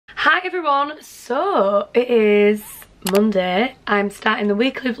everyone, so it is Monday. I'm starting the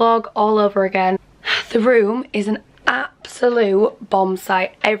weekly vlog all over again. The room is an absolute bomb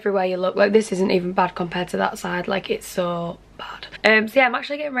site everywhere you look. Like, this isn't even bad compared to that side, like it's so bad. So yeah, I'm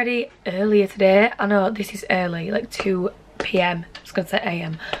actually getting ready earlier today. I know this is early, like 2 PM. I was gonna say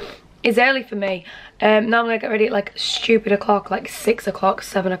AM. It's early for me. Now I'm gonna get ready at like stupid o'clock, like 6 o'clock,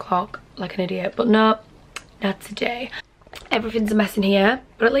 7 o'clock, like an idiot. But no, not today. Everything's a mess in here,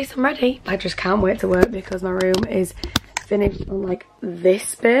 but at least I'm ready. I just can't wait to work because my room is finished on like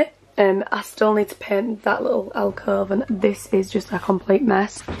this bit. I still need to paint that little alcove and this is just a complete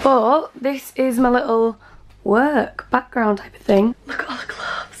mess. But this is my little work background type of thing. Look at all the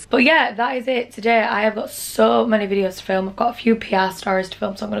clothes. But yeah, that is it today. I have got so many videos to film. I've got a few PR stories to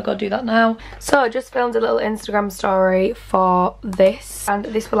film, so I'm gonna go do that now. So I just filmed a little Instagram story for this, and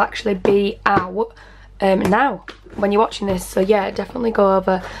this will actually be out now when you're watching this. So yeah, definitely go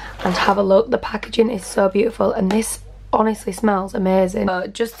over and have a look. The packaging is so beautiful and this honestly smells amazing.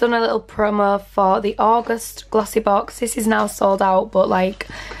 Just done a little promo for the August glossy box. This is now sold out, but like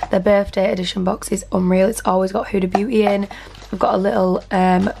the birthday edition box is unreal. It's always got Huda Beauty in. I've got a little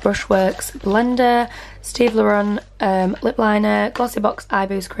Brushworks blender, Steve Laurent lip liner, glossy box eye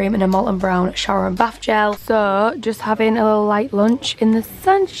boost cream, and a Molten Brown shower and bath gel. So just having a little light lunch in the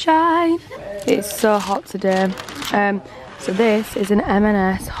sunshine. It's so hot today. So this is an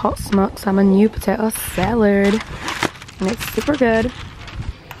M&S hot smoke salmon new potato salad. And it's super good.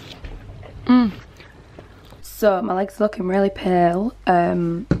 So my legs are looking really pale.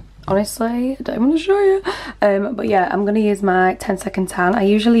 Honestly, I don't want to show you. But yeah, I'm going to use my 10-second tan. I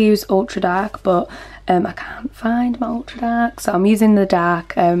usually use ultra dark, but I can't find my ultra dark. So I'm using the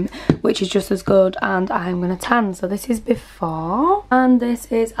dark, which is just as good, and I'm going to tan. So this is before and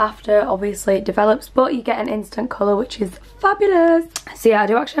this is after. Obviously it develops, but you get an instant colour, which is fabulous. So yeah, I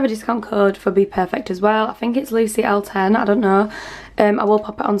do actually have a discount code for BPERFECT as well. I think it's LUCYLLF, I don't know. I will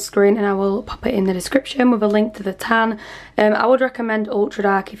pop it on screen and I will pop it in the description with a link to the tan. I would recommend ultra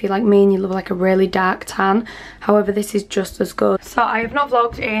dark if you're like me and you love like a really dark tan. However, this is just as good. So I have not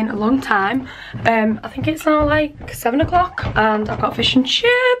vlogged in a long time. I think it's now like 7 o'clock and I've got fish and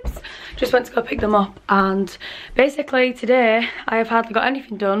chips. Just went to go pick them up, and basically today I have hardly got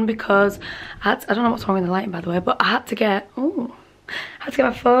anything done because I don't know what's wrong with the lighting by the way, but I had to get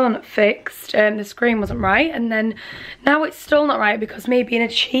my phone fixed. The screen wasn't right, and then now it's still not right because me being a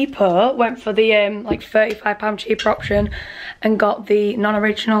cheapo went for the like £35 cheaper option and got the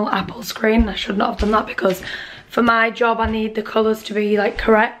non-original Apple screen. I should not have done that because for my job I need the colours to be like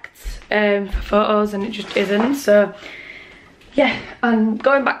correct for photos, and it just isn't. So yeah, I'm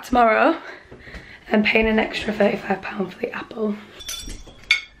going back tomorrow and paying an extra £35 for the Apple.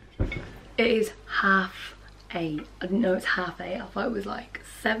 It is 8:30. I didn't know it's 8:30. I thought it was like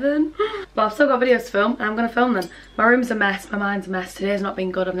 7. But I've still got videos to film and I'm going to film them. My room's a mess, my mind's a mess. Today's not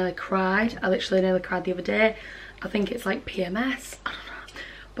been good. I've nearly cried. I literally nearly cried the other day. I think it's like PMS. I don't know.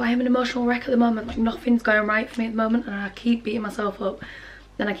 But I am an emotional wreck at the moment. Like, nothing's going right for me at the moment and I keep beating myself up.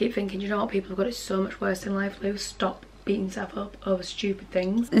 Then I keep thinking, you know what, people have got it so much worse in life. Lou, stop beating yourself up over stupid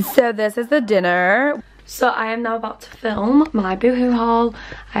things. So this is the dinner. So I am now about to film my boohoo haul.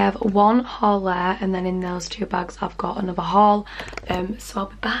 I have one haul there, and then in those 2 bags I've got another haul. So I'll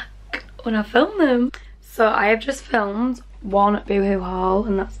be back when I film them. So I have just filmed one boohoo haul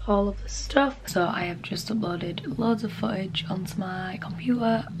and that's all of the stuff. So I have just uploaded loads of footage onto my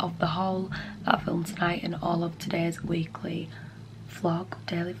computer of the haul that I filmed tonight and all of today's weekly vlog,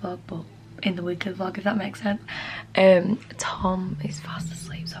 daily vlog, but in the weekly vlog, if that makes sense. Tom is fast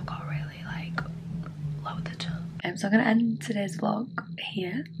asleep, so I've got to really like lower the tone. So I'm going to end today's vlog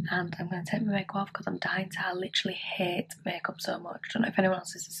here and I'm going to take my makeup off because I'm dying to. I literally hate makeup so much. I don't know if anyone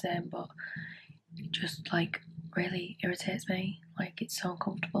else is the same, but it just like really irritates me. Like, it's so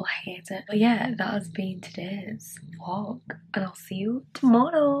uncomfortable. I hate it. But yeah, that has been today's vlog and I'll see you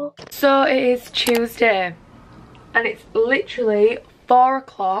tomorrow. So it is Tuesday and it's literally 4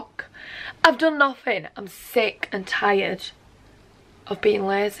 o'clock. I've done nothing. I'm sick and tired of being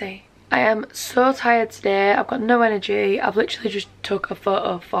lazy. I am so tired today. I've got no energy. I've literally just took a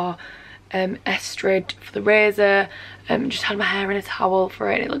photo for Estrid for the razor. Just had my hair in a towel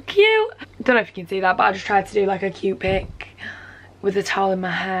for it. It looked cute. Don't know if you can see that, but I just tried to do like a cute pic with the towel in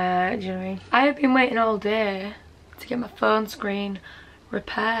my hair. Do you know what I mean? I have been waiting all day to get my phone screen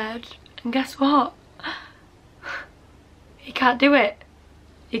repaired, and guess what? You can't do it.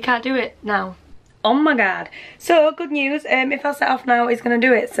 You can't do it now. Oh my god. So good news, if I set off now it's gonna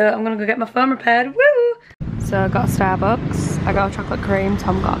do it, so I'm gonna go get my phone repaired. Woo! So I got a Starbucks, I got a chocolate cream,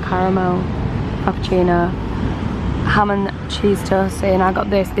 Tom got a caramel cappuccino, ham and cheese toasty, and I got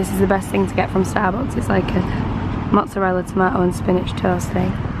this. This is the best thing to get from Starbucks. It's like a mozzarella, tomato and spinach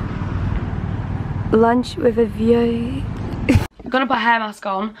toasty. Lunch with a view. I'm gonna put a hair mask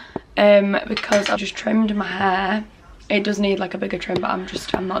on because I've just trimmed my hair. It does need like a bigger trim, but I'm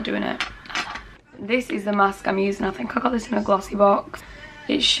not doing it. This is the mask I'm using. I think I got this in a glossy box.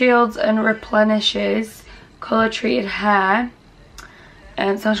 It shields and replenishes colour treated hair. So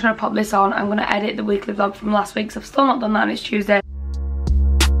I'm just going to pop this on. I'm going to edit the weekly vlog from last week, so I've still not done that, and it's Tuesday.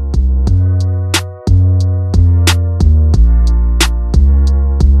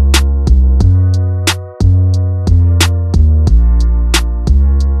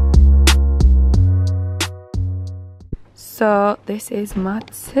 So this is my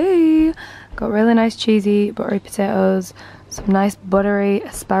tea. Got really nice cheesy buttery potatoes, some nice buttery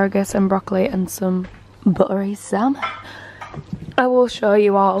asparagus and broccoli, and some buttery salmon. I will show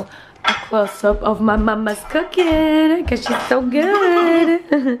you all a close-up of my mama's cooking because she's so good.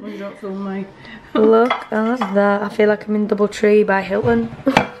 You don't film me. Look at that. I feel like I'm in Doubletree by Hilton.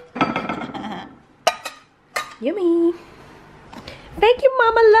 Yummy. Thank you,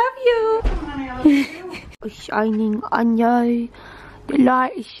 Mama. Love you. It's shining on you. The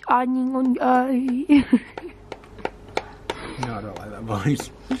light is shining on you. No, I don't like that voice.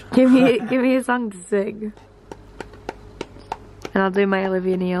 give me a song to sing. And I'll do my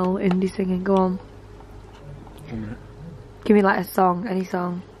Olivia Neal indie singing. Go on. Give me like a song, any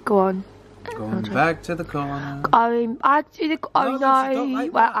song. Go on. Going back to the corner. I'm back to the corner. No, I don't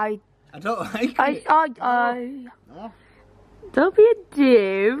like that. I don't like it. No. Don't be a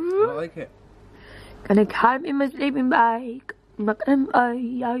div. I don't like it. Gonna climb in my sleeping bag.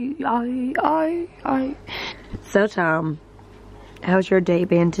 So Tom, how's your day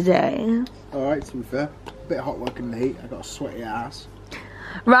been today? Alright, to be fair. Bit hot working in the heat. I got a sweaty ass.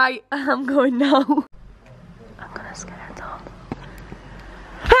 Right, I'm going now. I'm gonna scare Tom.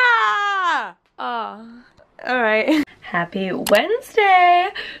 Ah! Oh, alright. Happy Wednesday!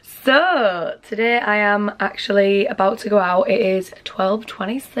 So, today I am actually about to go out. It is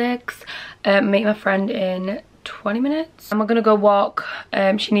 12:26. Meet my friend in 20 minutes. I'm gonna go walk.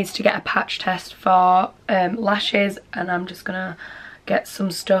 She needs to get a patch test for lashes, and I'm just gonna get some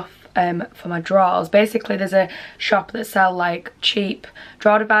stuff for my drawers. Basically, there's a shop that sell like cheap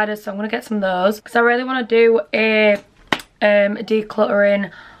drawer dividers, so I'm gonna get some of those because I really want to do a decluttering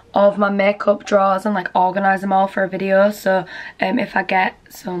of my makeup drawers and like organize them all for a video. So if I get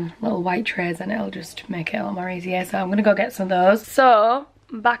some little white trays, then it'll just make it a lot more easier. So I'm gonna go get some of those. So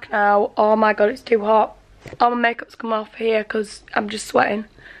I'm back now. Oh my god, it's too hot. All my makeup's come off here because I'm just sweating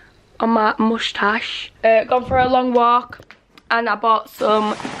on my moustache. Gone for a long walk, and I bought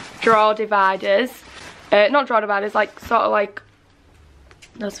some drawer dividers. Not drawer dividers, like sort of like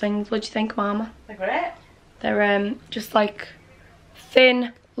those things. What do you think, Mama? They're great. They're just like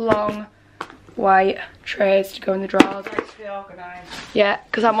thin, long, white trays to go in the drawers. Nice to be organised. Yeah,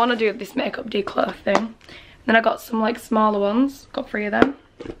 because I want to do this makeup declutter thing. Then I got some like smaller ones. Got 3 of them.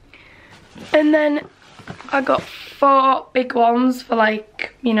 And then I got 4 big ones for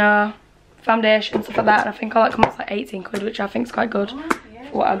like, you know, foundation, stuff like that. And I think all that comes like 18 quid, which I think is quite good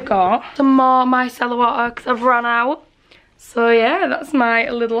for what I've got. Some more micellar water because I've run out. So yeah, that's my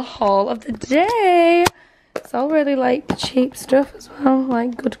little haul of the day. It's all really like cheap stuff as well,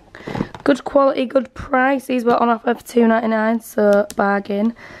 like good quality, good price. These were on offer for £2.99, so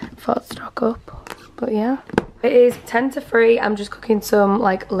bargain. Thought I'd stock up, but yeah. It is 10 to 3. I'm just cooking some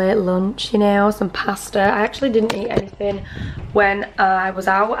like late lunch, you know, some pasta. I actually didn't eat anything when I was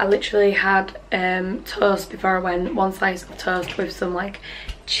out. I literally had toast before I went, 1 slice of toast with some like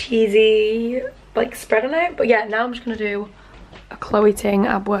cheesy like spread on it. But yeah, now I'm just gonna do a Chloe ting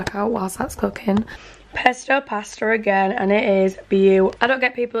ab workout whilst that's cooking. Pesto pasta again, and it is beautiful. I don't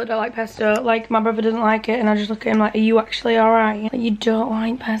get people that don't like pesto. Like my brother doesn't like it, and I just look at him like, are you actually alright? Like, you don't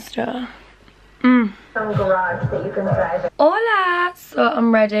like pesto? Some garage that you can try. Hola! So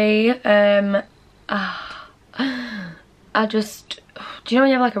I'm ready. I just, do you know when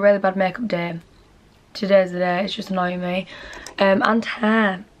you have like a really bad makeup day? Today's the day. It's just annoying me. And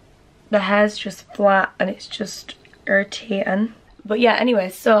hair. The hair's just flat and it's just irritating. But yeah, anyway,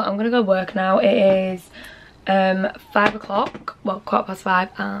 so I'm gonna go work now. It is 5 o'clock, well, 5:15,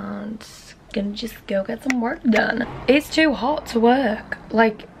 and gonna just go get some work done. It's too hot to work.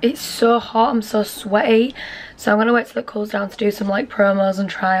 Like, it's so hot, I'm so sweaty. So I'm gonna wait till it cools down to do some like promos and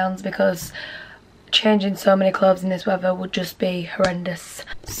try-ons, because changing so many clothes in this weather would just be horrendous.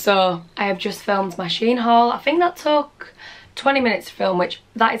 So I have just filmed my SHEIN haul. I think that took 20 minutes to film, which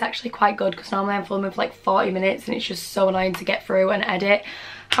that is actually quite good, because normally I'm filming for like 40 minutes and it's just so annoying to get through and edit.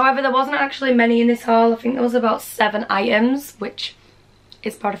 However, there wasn't actually many in this haul. I think there was about 7 items, which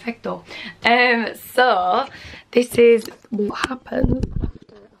is perfecto. So this is what happens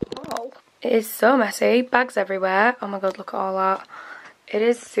after a haul. It is so messy, bags everywhere. Oh my god, look at all that. It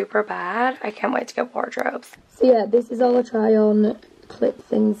is super bad. I can't wait to get wardrobes. So yeah, this is all the try on clip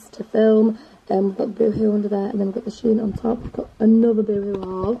things to film. We've got Boohoo under there, and then we've got the SHEIN on top. We've got another Boohoo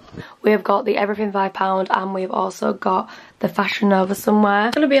haul. We've got the Everything £5, and we've also got the Fashion Nova somewhere.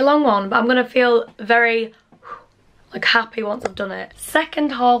 It's going to be a long one, but I'm going to feel very like happy once I've done it.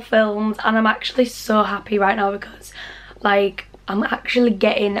 Second haul filmed, and I'm actually so happy right now because like I'm actually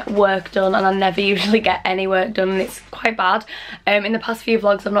getting work done, and I never usually get any work done, and it's quite bad. In the past few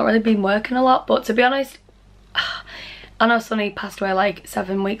vlogs I've not really been working a lot, but to be honest, I know Sonny passed away like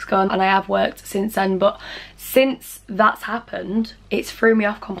 7 weeks ago, and I have worked since then, but since that's happened, it's threw me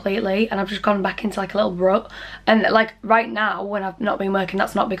off completely, and I've just gone back into like a little rut. And like right now, when I've not been working,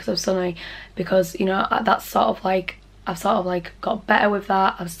 that's not because of Sonny, because you know, that's sort of like, I've sort of like got better with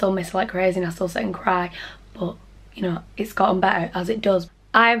that. I still miss it like crazy, and I still sit and cry, but you know, it's gotten better as it does.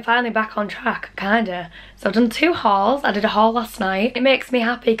 I am finally back on track, kinda. So I've done 2 hauls. I did a haul last night. It makes me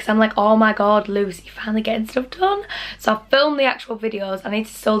happy because I'm like, oh my god, Lucy, you're finally getting stuff done. So I've filmed the actual videos. I need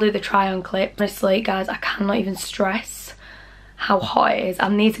to still do the try on clip. Honestly, guys, I cannot even stress how hot it is. I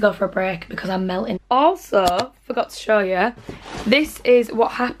need to go for a break because I'm melting. Also, forgot to show you, this is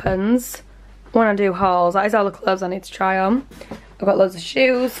what happens when I do hauls. That is all the clothes I need to try on. I've got loads of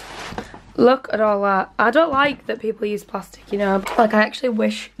shoes. Look at all that. I don't like that people use plastic, you know. Like, I actually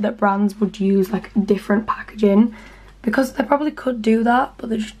wish that brands would use like different packaging, because they probably could do that, but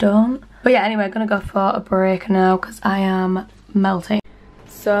they just don't. But yeah, anyway, I'm gonna go for a break now because I am melting.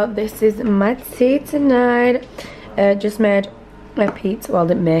 So this is my tea tonight. Just made my pizza. Well, I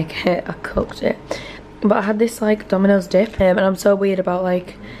didn't make it, I cooked it. But I had this like Domino's dip, and I'm so weird about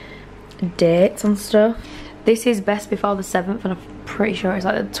like dates and stuff. This is best before the 7th, and I'm pretty sure it's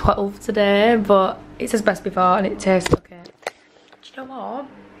like the 12th today, but it says best before and it tastes okay. Do you know what?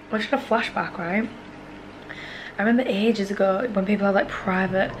 I just had a flashback, right? I remember ages ago when people had like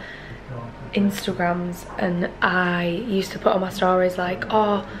private Instagrams, and I used to put on my stories like,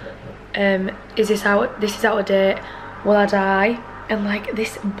 oh, this is out of date, will I die? And like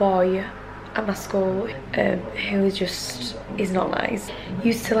this boy at my school, who is not nice,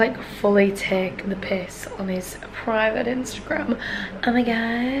 used to like fully take the piss on his private Instagram. Oh my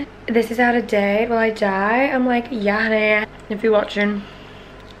god, this is out of date, will I die? I'm like, yeah honey, if you're watching.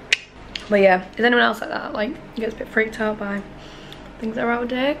 But yeah, is anyone else like that? Like, gets a bit freaked out by things that are out of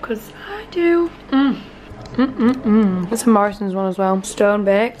date? Because I do. It's a Morrison's one as well. Stone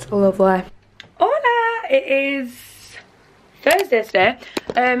baked, lovely. Hola, it is Thursday today.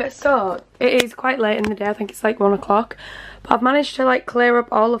 So it is quite late in the day. I think it's like 1 o'clock, but I've managed to like clear up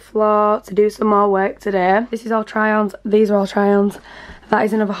all the floor to do some more work today. This is all try-ons, these are all try-ons, that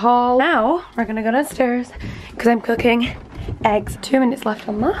is another haul. Now we're gonna go downstairs because I'm cooking eggs. 2 minutes left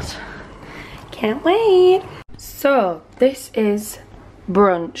on that, can't wait. So this is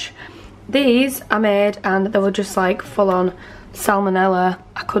brunch. These I made, and they were just like full-on salmonella.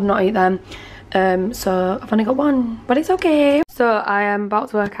 I could not eat them. So I've only got one, but it's okay. So I am about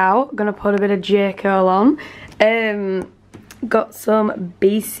to work out. I'm gonna put a bit of J. Cole on. Got some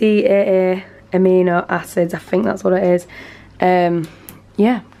BCAA amino acids, I think that's what it is.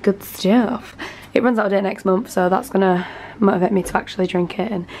 Yeah, good stuff. It runs out of date next month, so that's gonna motivate me to actually drink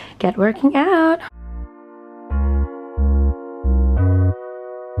it and get working out.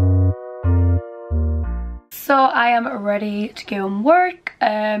 So I am ready to go and work.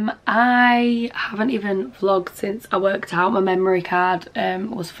 I haven't even vlogged since I worked out. My memory card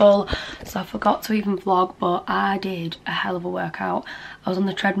was full, so I forgot to even vlog, but I did a hell of a workout. I was on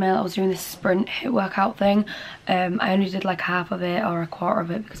the treadmill, I was doing this sprint hit workout thing. I only did like half of it or a quarter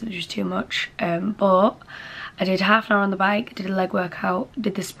of it because it was just too much. But I did half an hour on the bike, did a leg workout,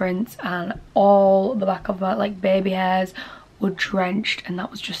 did the sprints, and all the back of my like baby hairs were drenched, and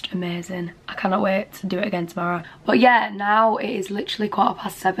that was just amazing. I cannot wait to do it again tomorrow. But yeah, now it is literally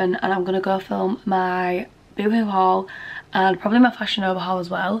 7:15, and I'm gonna go film my Boohoo haul and probably my Fashion Nova haul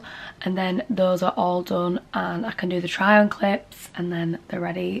as well, and then those are all done and I can do the try on clips, and then they're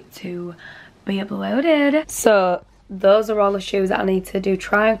ready to be uploaded. So those are all the shoes that I need to do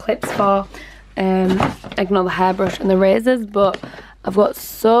try on clips for. Ignore the hairbrush and the razors, but I've got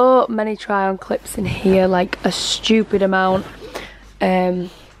so many try on clips in here, like a stupid amount.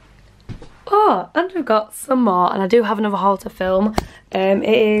 Oh, and we've got some more, and I do have another haul to film. It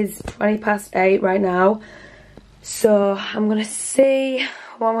is 8:20 right now, so I'm gonna see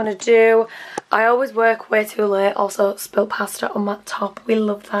what I'm gonna do. I always work way too late. Also spilt pasta on my top. We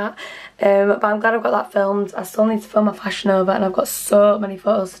love that. But I'm glad I've got that filmed. I still need to film my fashion over and I've got so many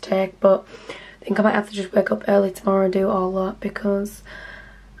photos to take, but I think I might have to just wake up early tomorrow and do all that because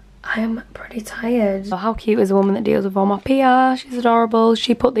I am pretty tired. How cute is the woman that deals with all my PR? She's adorable.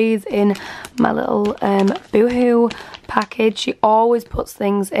 She put these in my little Boohoo package. She always puts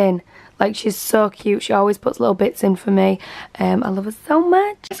things in. Like, she's so cute. She always puts little bits in for me. I love her so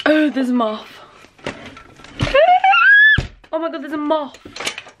much. Oh, there's a moth. Oh my god, there's a moth.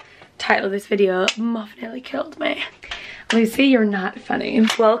 Title of this video, moth nearly killed me. Lucy, you're not funny.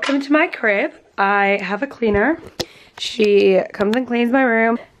 Welcome to my crib. I have a cleaner. She comes and cleans my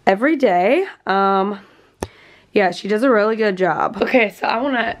room every day. Yeah, she does a really good job. Okay, so I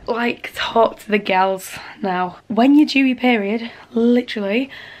want to like talk to the gals now. When you due your period, literally,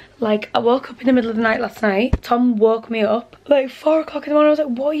 like I woke up in the middle of the night last night. Tom woke me up like 4 o'clock in the morning. I was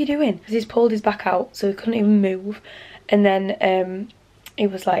like, what are you doing? Because he's pulled his back out so he couldn't even move. And then he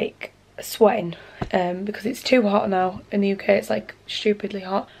was like sweating because it's too hot now in the UK. It's like stupidly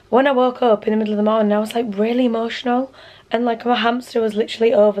hot. When I woke up in the middle of the morning, I was like really emotional. And like my hamster was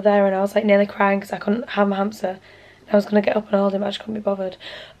literally over there and I was like nearly crying because I couldn't have my hamster. I was going to get up and hold him, I just couldn't be bothered.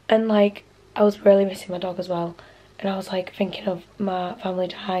 And like I was really missing my dog as well. And I was like thinking of my family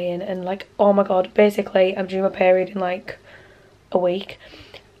dying and like, oh my god, basically I'm due my period in like a week.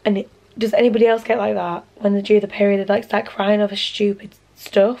 And does anybody else get like that? When they're due the period, they like start crying over stupid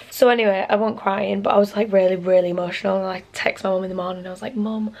stuff. So anyway, I wasn't crying, but I was like really, really emotional. And I text my mum in the morning and I was like,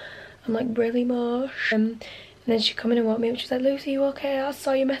 Mum, I'm like really emotional. And then she come in and woke me up. She's like, Lucy, you okay? I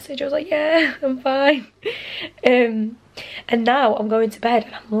saw your message. I was like, yeah, I'm fine. And now I'm going to bed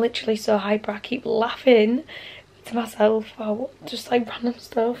and I'm literally so hyper. I keep laughing to myself about just like random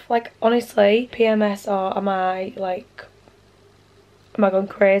stuff. Like honestly, PMS or am I going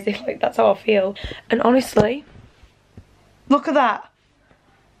crazy? Like that's how I feel. And honestly, look at that.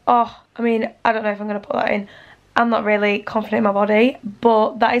 Oh, I mean, I don't know if I'm going to put that in. I'm not really confident in my body,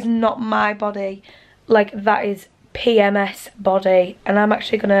 but that is not my body. Like that is PMS body, and I'm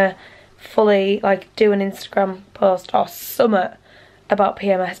actually gonna fully like do an Instagram post or something about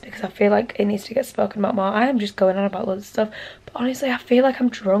PMS because I feel like it needs to get spoken about more. I am just going on about loads of stuff, but honestly I feel like I'm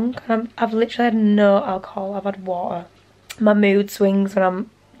drunk and I've literally had no alcohol. I've had water. My mood swings when I'm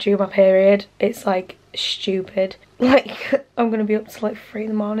due my period. It's like stupid. Like I'm gonna be up till like 3 in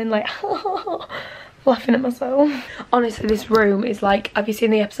the morning like laughing at myself. Honestly, this room is like, have you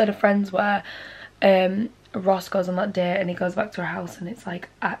seen the episode of Friends where Ross goes on that date and he goes back to her house and it's like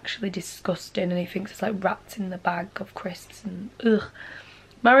actually disgusting and he thinks it's like rats in the bag of crisps and ugh.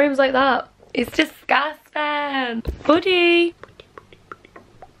 My room's like that. It's disgusting. Buddy.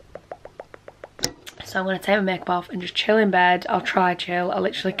 So I'm gonna take my makeup off and just chill in bed. I'll try chill. I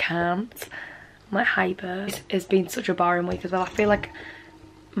literally can't. I'm like hyper. It's been such a boring week as well. I feel like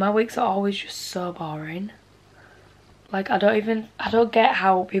my weeks are always just so boring. Like I don't get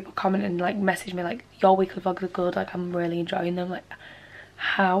how people comment and like message me like your weekly vlogs are good, like I'm really enjoying them. Like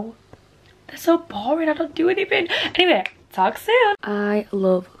how? They're so boring, I don't do anything. Anyway, talk soon. I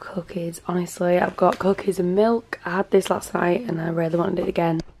love cookies, honestly. I've got cookies and milk. I had this last night and I really wanted it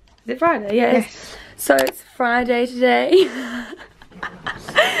again. Is it Friday? Yeah, it is. So it's Friday today.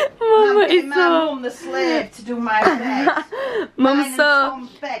 I'm getting my mum the slave to do my bed. Mum's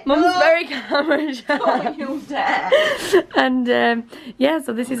very camera shy. Don't you dare. And yeah,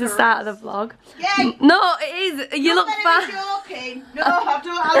 so this is the start of the vlog. Yay. No, it is. You look fat. Joking. No, I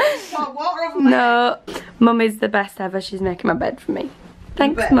don't. I like to pour water over my head. Mum is the best ever. She's making my bed for me.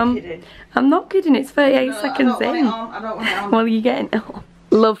 Thanks, Mum. I'm not kidding. It's 38 seconds in. I don't want it on. Well, you're getting it on.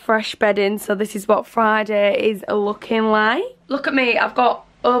 Love fresh bedding, so this is what Friday is looking like. Look at me, I've got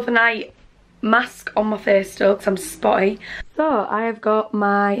overnight mask on my face still because I'm spotty. So I have got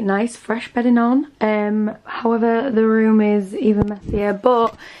my nice fresh bedding on. However, the room is even messier,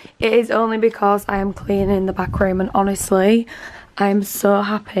 but it is only because I am cleaning the back room, and honestly, I'm so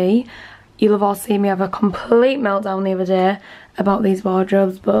happy. You'll have all seen me have a complete meltdown the other day about these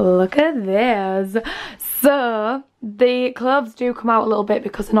wardrobes, but look at this. So the clothes do come out a little bit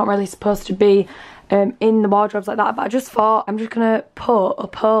because they're not really supposed to be in the wardrobes like that, but I just thought I'm just gonna put a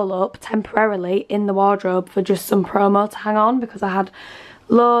pole up temporarily in the wardrobe for just some promo to hang on because I had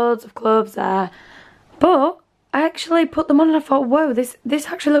loads of clothes there. But I actually put them on and I thought, whoa, this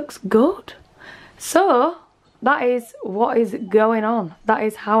actually looks good. So that is what is going on. That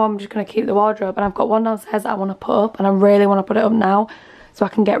is how I'm just going to keep the wardrobe. And I've got one downstairs that I want to put up, and I really want to put it up now so I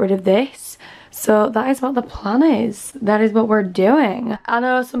can get rid of this. So that is what the plan is. That is what we're doing. I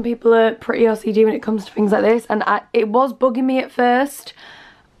know some people are pretty OCD when it comes to things like this, and it was bugging me at first,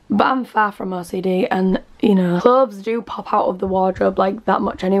 But I'm far from OCD, and you know, clothes do pop out of the wardrobe like that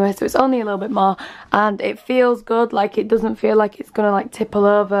much anyway, so it's only a little bit more, and it feels good. Like, it doesn't feel like it's gonna like tipple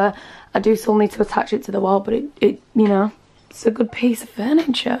over. I do still need to attach it to the wall, but it you know, it's a good piece of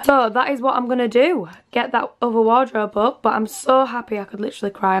furniture. So that is what I'm gonna do, get that other wardrobe up. But I'm so happy, I could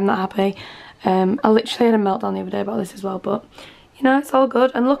literally cry. I'm that happy. I literally had a meltdown the other day about this as well, but you know, it's all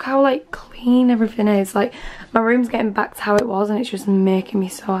good. And look how like clean everything is. Like, my room's getting back to how it was, and it's just making me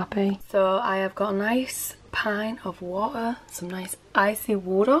so happy. So I have got a nice pint of water, some nice icy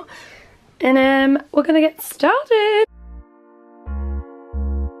water, and we're gonna get started.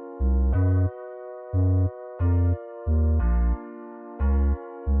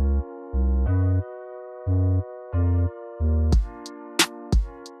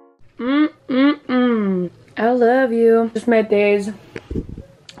 I love you. Just made these. I'm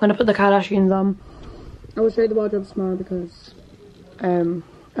gonna put the Kardashians on. I will show you the wardrobe tomorrow because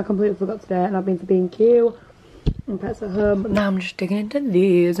I completely forgot today, and I've been to B&Q and Pets at Home, but now I'm just digging into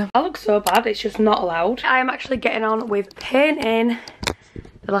these. I look so bad, it's just not allowed. I am actually getting on with painting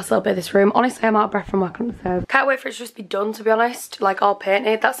the last little bit of this room. Honestly, I'm out of breath from working upstairs. Can't wait for it to just be done, to be honest, like all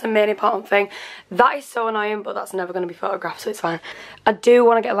painted. That's the main important thing. That is so annoying, but that's never going to be photographed, so it's fine. I do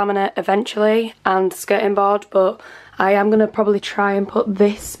want to get a laminate eventually and skirting board, but I am going to probably try and put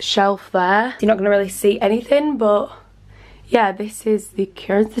this shelf there. You're not going to really see anything, but yeah, this is the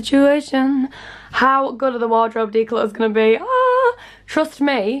current situation. How good are the wardrobe declutters going to be? Ah, trust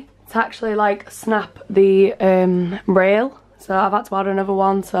me to actually like snap the rail. So I've had to order another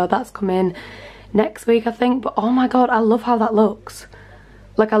one, so that's coming next week, I think. But oh my god, I love how that looks.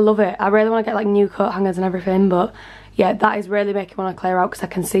 Like, I love it. I really want to get like new coat hangers and everything, but yeah, that is really making me want to clear out, because I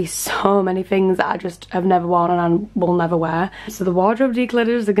can see so many things that I just have never worn and I will never wear. So the wardrobe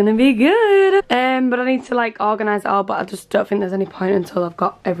declutters are gonna be good. But I need to like organise it all, but I just don't think there's any point until I've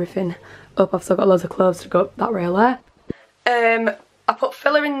got everything up. I've still got loads of clothes to go up that rail there. I put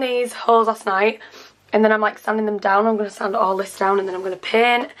filler in these holes last night, and then I'm like sanding them down. I'm going to sand all this down, and then I'm going to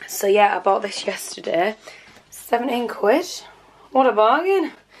paint. So yeah, I bought this yesterday. 17 quid. What a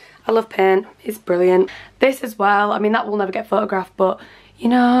bargain. I love paint. It's brilliant. This as well. I mean, that will never get photographed, but you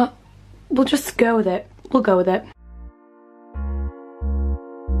know, we'll just go with it. We'll go with it.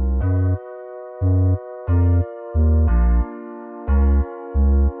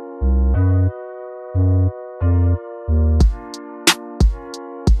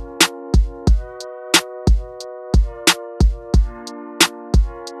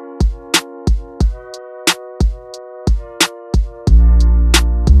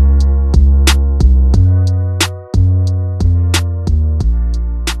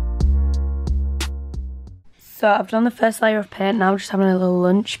 So I've done the first layer of paint, now just having a little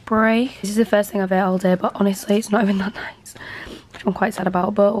lunch break. This is the first thing I've ate all day, but honestly it's not even that nice, which I'm quite sad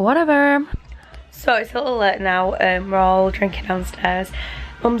about, but whatever. So it's a little late now, we're all drinking downstairs.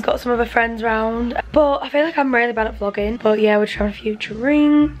 Mum's got some other friends round, but I feel like I'm really bad at vlogging. But yeah, we're just having a few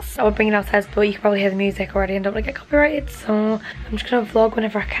drinks. I would bring it downstairs, but you can probably hear the music already and don't want to get copyrighted, so I'm just gonna vlog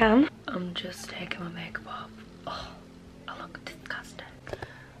whenever I can. I'm just taking my makeup off. Oh, I look disgusting.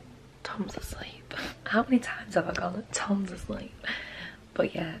 Tom's asleep. How many times have I gone that Tom's asleep?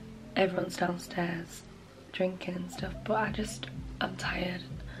 But yeah, everyone's downstairs drinking and stuff, but I'm tired.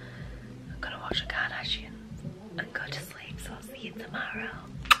 I'm gonna watch the Kardashians and go to sleep, so I'll see you tomorrow.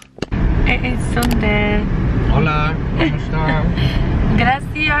 It is Sunday. Hola, ¿cómo está?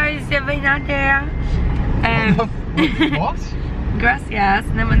 Gracias, Venade. What? Gracias,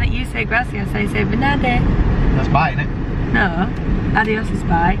 and then when you say gracias, I say Venade. That's bye, isn't it? No, adios is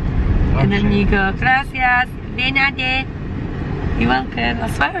bye. And then you go, gracias, Venade. You're welcome. I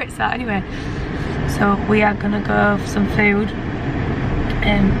swear it's that anyway. So we are gonna go for some food. What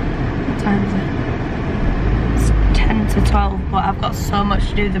time is it? It's 10 to 12, but I've got so much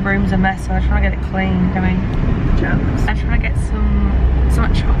to do. The room's a mess, so I just want to get it cleaned. I mean, jokes. I just want to get some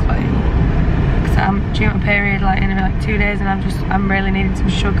chocolate, because I'm due on a period like in like 2 days, and I'm really needing some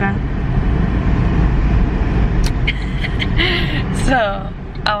sugar. So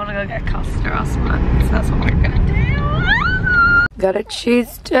I want to go get Costa or something, so that's what we're gonna do. Got a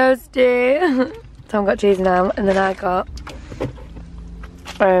cheese toasty. Tom got cheese now, and then I got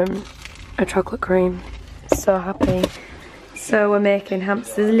a chocolate cream. So happy. So we're making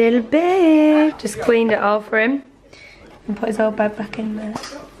Hamster's little bed. Just cleaned it all for him and put his old bed back in there.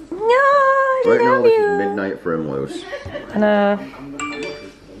 No, I right now love this you. is midnight for him, Lewis. I know.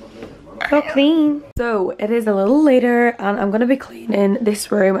 So clean. So it is a little later, and I'm gonna be cleaning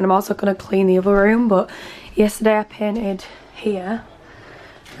this room, and I'm also gonna clean the other room. But yesterday I painted here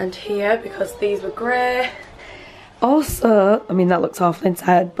and here because these were grey, Also, I mean that looks awful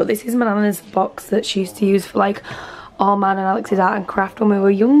inside, but this is my nana's box that she used to use for like all mine and Alex's art and craft when we were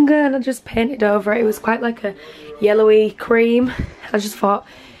younger, and I just painted over it. It was quite like a yellowy cream. I just thought,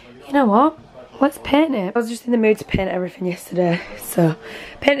 you know what, let's paint it. I was just in the mood to paint everything yesterday, so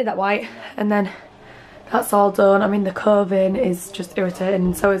painted that white, and then that's all done. I mean the coving is just irritating,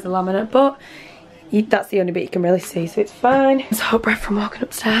 and so is the laminate, but that's the only bit you can really see, so it's fine. I'm so breath from walking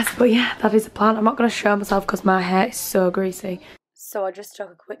upstairs, but yeah, that is the plan. I'm not going to show myself because my hair is so greasy. So I just took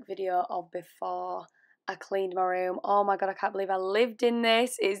a quick video of before I cleaned my room. Oh my god, I can't believe I lived in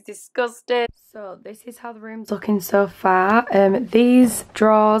this. It's disgusting. So this is how the room's looking so far. These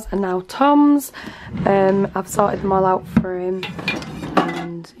drawers are now Tom's. I've sorted them all out for him,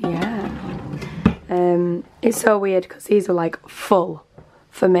 and yeah. It's so weird because these are like full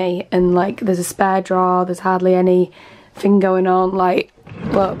for me, and like there's a spare drawer, there's hardly anything going on. Like,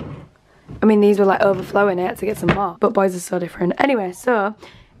 look, I mean these were like overflowing, I had to get some more, but boys are so different. Anyway, so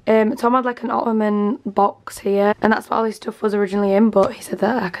Tom had like an ottoman box here, and that's what all his stuff was originally in, but he said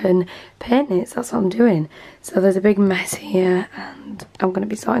that I can paint it, so that's what I'm doing. So there's a big mess here, and I'm going to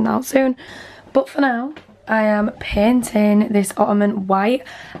be sorting that out soon, but for now I am painting this ottoman white.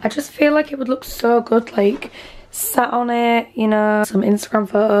 I just feel like it would look so good like sat on it, you know, some Instagram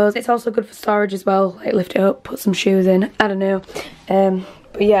photos. It's also good for storage as well, like lift it up, put some shoes in, I don't know.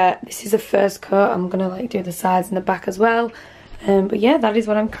 But yeah, this is the first coat. I'm gonna like do the sides and the back as well. But yeah, that is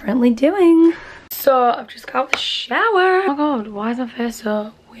what I'm currently doing. So I've just got out of the shower. Oh my god, why is my face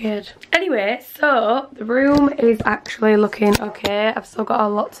so weird? Anyway, so the room is actually looking okay. I've still got a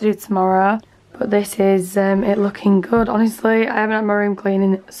lot to do tomorrow, but this is it looking good. Honestly, I haven't had my room clean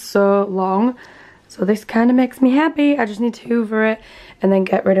in so long, so this kind of makes me happy. I just need to hoover it and then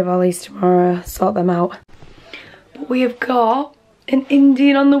get rid of all these tomorrow, sort them out. But we have got an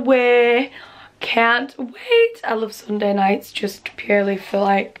Indian on the way. Can't wait. I love Sunday nights just purely for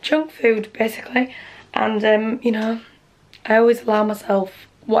like junk food basically. And you know, I always allow myself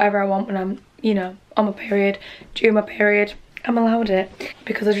whatever I want when I'm, you know, on my period, during my period. I'm allowed it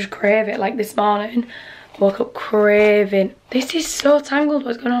because I just crave it. Like this morning, I woke up craving. This is so tangled,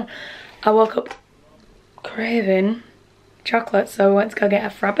 what's going on? I woke up craving chocolate, so I went to go get a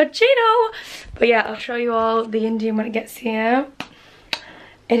frappuccino. But yeah, I'll show you all the Indian when it gets here.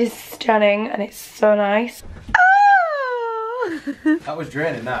 It is stunning and it's so nice. Oh! That was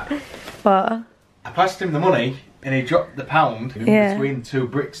draining, that. What? I passed him the money and he dropped the pound in between two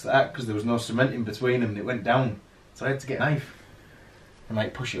bricks that because there was no cement in between them and it went down. So I had to get a knife and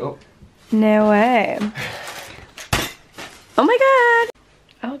like push it up. No way. Oh my god!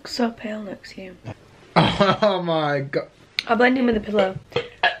 I look so pale next to you. Oh my god. I'll blend in with a pillow.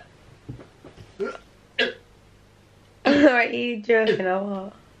 Are you joking or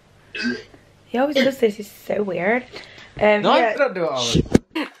what? He always does this, it's so weird. No, yeah. I don't do it all the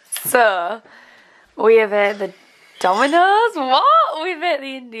time. So, we have ate the Domino's. What? We've ate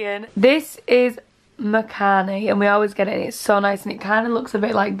the Indian. This is Makhani, and we always get it, and it's so nice, and it kind of looks a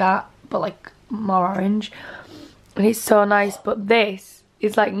bit like that, but like more orange. And it's so nice, but this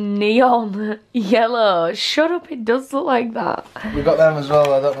is like neon yellow. Shut up, it does look like that. We got them as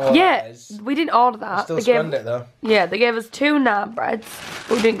well, I don't know what that is. We didn't order that. We still spend it though. Yeah, they gave us 2 naan breads,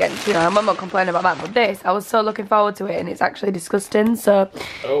 but we didn't get 2 naan. I'm not complaining about that, but this, I was so looking forward to it, and it's actually disgusting, so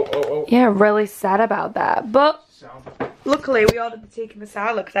yeah, really sad about that. But luckily we ordered the tikka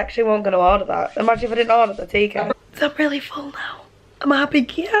masala because I actually wasn't going to order that. Imagine if I didn't order the tikka. So I'm really full now. I'm happy,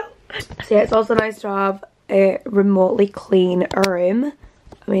 yeah. So yeah, it's also nice to have a remotely clean room.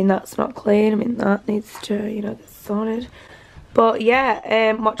 I mean, that's not clean. I mean, that needs to, you know, get sorted. But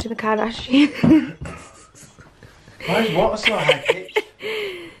yeah, watching the Kardashians. Why is water so high pitched?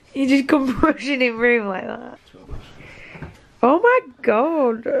 You just come rushing in room like that. Oh my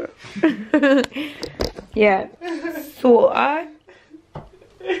god. Yeah. So I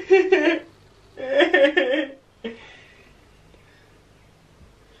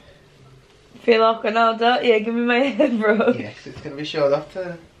feel awkward now, don't you? Give me my head, bro. Yes, it's going to be showed off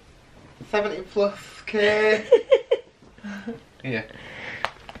to 70 plus K. Yeah.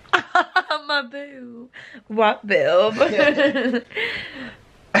 My boo. What boob?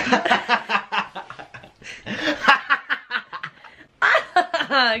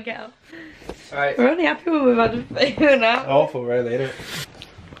 Go. Right. We're only happy when we've had a food now. Awful, really, isn't it?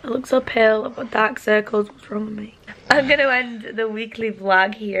 I look so pale. I've got dark circles. What's wrong with me? I'm going to end the weekly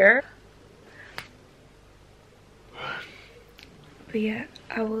vlog here. But yeah,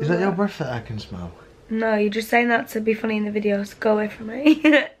 I will. Is that your breath that I can smell? No, you're just saying that to be funny in the video, so go away from me.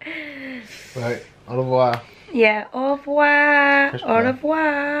 Right, au revoir. Yeah, au revoir. Au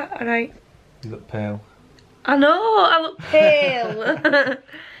revoir. Alright. You look pale. I know, I look pale.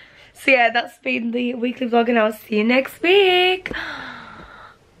 So yeah, that's been the weekly vlog and I'll see you next week.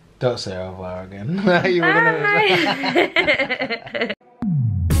 Don't say au revoir again. Bye.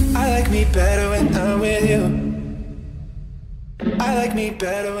 I like me better when I'm with you. I like me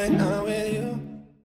better when I'm with you.